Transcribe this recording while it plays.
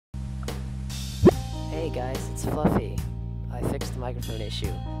Hey guys, it's Fluffy. I fixed the microphone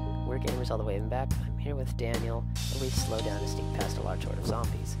issue. We're gamers all the way and back. I'm here with Daniel, and we slow down to sneak past a large horde of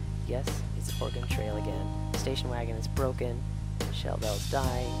zombies. Yes, it's Oregon Trail again. Station wagon is broken, Shell Bell's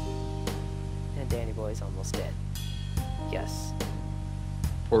dying, and Danny Boy's almost dead. Yes.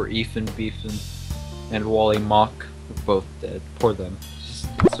 Poor Ethan Beefin and Wally Mock are both dead. Poor them. It's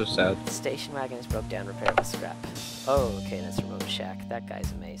so sad. The station wagon is broke down, repaired with scrap. Oh, okay, that's Ramon Shack. That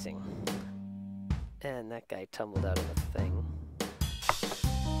guy's amazing. And that guy tumbled out of the thing.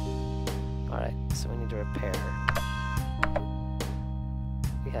 Alright, so we need to repair.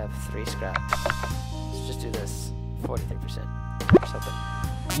 We have 3 scrap. Let's just do this 43%. Or something.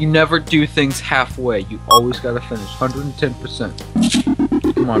 You never do things halfway. You always gotta finish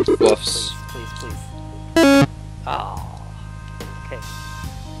 110%. Come on, Fluffs. Please, please, please. Oh. Okay.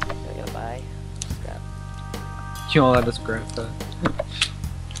 I gotta buy scrap. You all out of scrap.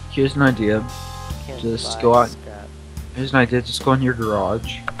 Here's an idea. Just go out. Scrap. Here's an idea. Just go in your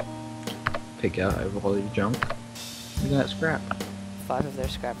garage. Pick out all your junk. You got scrap. 5 of their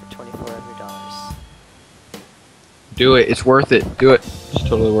scrap for $24 of your dollars. Do it. It's worth it. Do it. It's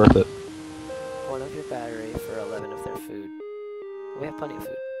totally worth it. 1 of your battery for 11 of their food. We have plenty of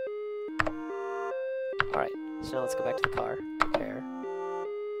food. Alright, so now let's go back to the car. Repair.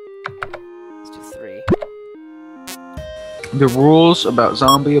 Let's do 3. The rules about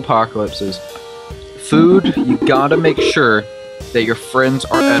zombie apocalypses. Food, you gotta make sure that your friends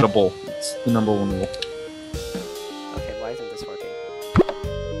are edible. It's the #1 rule. Okay, why isn't this working?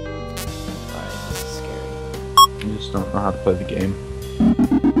 Alright, this is scary. You just don't know how to play the game.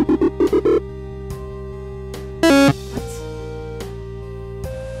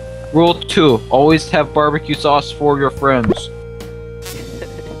 What? Rule 2, always have barbecue sauce for your friends.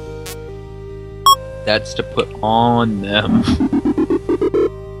 That's to put on them.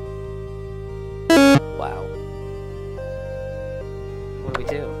 Wow. What do we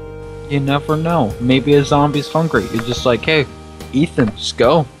do? You never know. Maybe a zombie's hungry. You're just like, hey, Ethan, just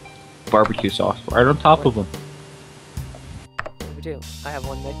go. Barbecue sauce right on top of him. What do we do? I have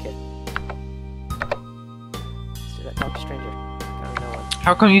 1 medkit. Let's do that. Talk to stranger. Got no one.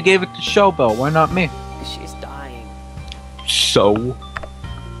 How come you gave it to Shellbell? Why not me? She's dying. So? You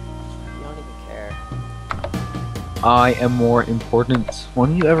don't even care. I am more important.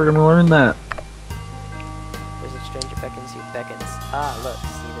 When are you ever gonna learn that? There's a stranger beckons you. Beckons. Ah, look.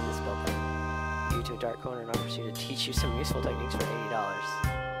 See the invisible thing. You to a dark corner and offers you to teach you some useful techniques for $80.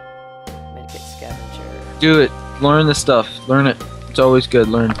 Medkit scavenger. Do it. Learn the stuff. Learn it. It's always good.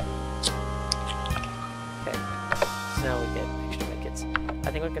 Learn. Okay. So now we get extra medkits. I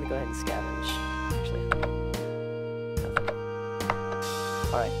think we're gonna go ahead and scavenge. Actually. Nothing.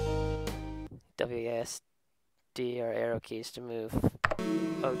 Alright. WASD are arrow keys to move.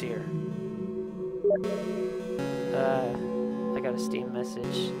 Oh dear. I got a Steam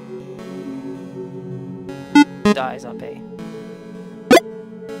message. Dies on pay.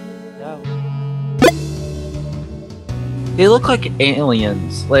 No. They look like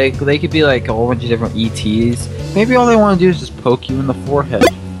aliens. Like, they could be like a whole bunch of different ETs. Maybe all they want to do is just poke you in the forehead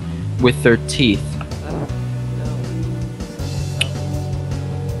with their teeth. No.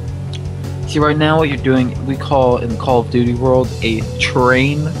 See, right now what you're doing, we call in the Call of Duty world a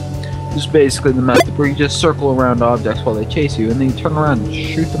train. It's basically the method where you just circle around objects while they chase you, and then you turn around and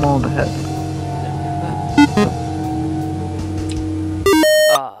shoot them all in the head.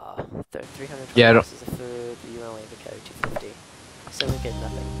 Ah, 300 Yeah, boxes of food. You only have to carry 250, so we get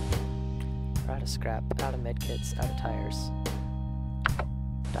nothing. We're out of scrap, out of medkits, out of tires.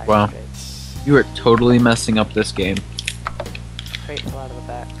 Dire Wow. straits. You are totally messing up this game. Crate fell out of the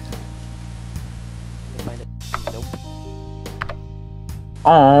back. Let me find it. Nope.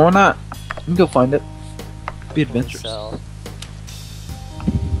 Oh, not. You can go find it. Be Only adventurous. sell.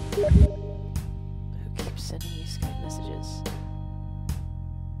 Who keeps sending me Skype messages?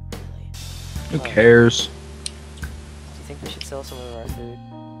 Really? Who cares? Do you think we should sell some of our food?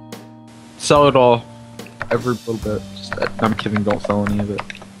 Sell it all. Every little bit. Just, I'm kidding, don't sell any of it.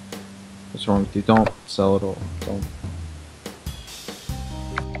 What's wrong with you? Don't sell it all. Don't.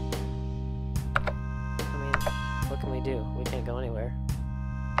 I mean, what can we do? We can't go anywhere.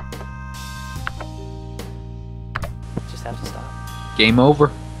 Just have to stop. Game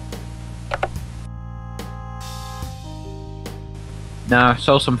over. Nah,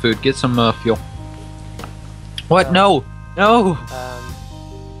 sell some food. Get some fuel. What? No! No!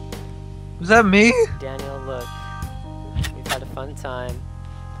 Was that me? Daniel, look. We've had a fun time.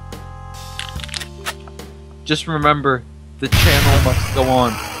 Just remember, the channel must go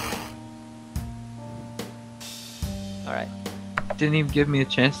on. Alright. Didn't even give me a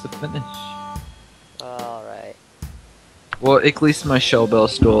chance to finish. Well, at least my shell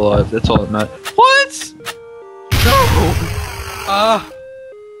bell's still alive. That's all that matters. What? No! Ah!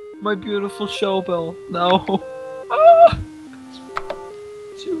 My beautiful shell bell. No. Ah!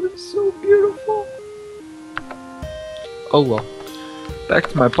 She was so beautiful. Oh well. Back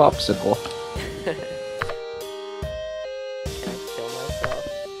to my popsicle. Can I kill myself?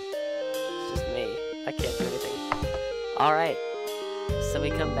 It's just me. I can't do anything. Alright. So we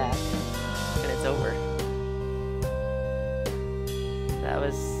come back. And it's over. That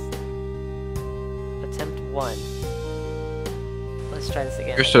was attempt 1. Let's try this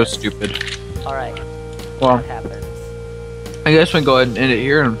again. You're so stupid. Alright. Well, What happens? I guess we can go ahead and end it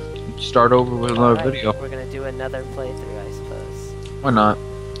here and start over with another Alright, video. we're gonna do another playthrough, I suppose. Why not?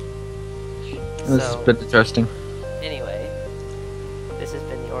 This has been interesting. Anyway, this has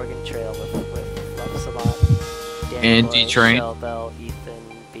been the Oregon Trail with Luxalot, And D-Train. Shell Bell, Ethan,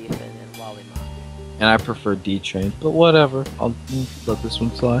 Beefin, and Lollymon. And I prefer D-Train, but whatever. I'll let this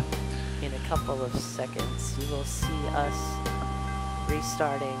one slide. In a couple of seconds, you will see us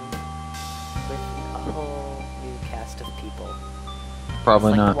restarting with a whole new cast of people.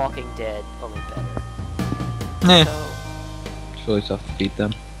 Probably It's like not. The Walking Dead, only better. Nah. So, It's really tough to beat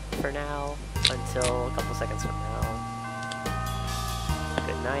them. for now, until a couple seconds from now,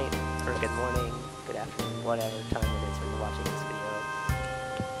 good night, or good morning, good afternoon, whatever time it is when you're watching this video.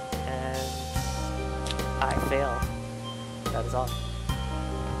 And I fail. That is all.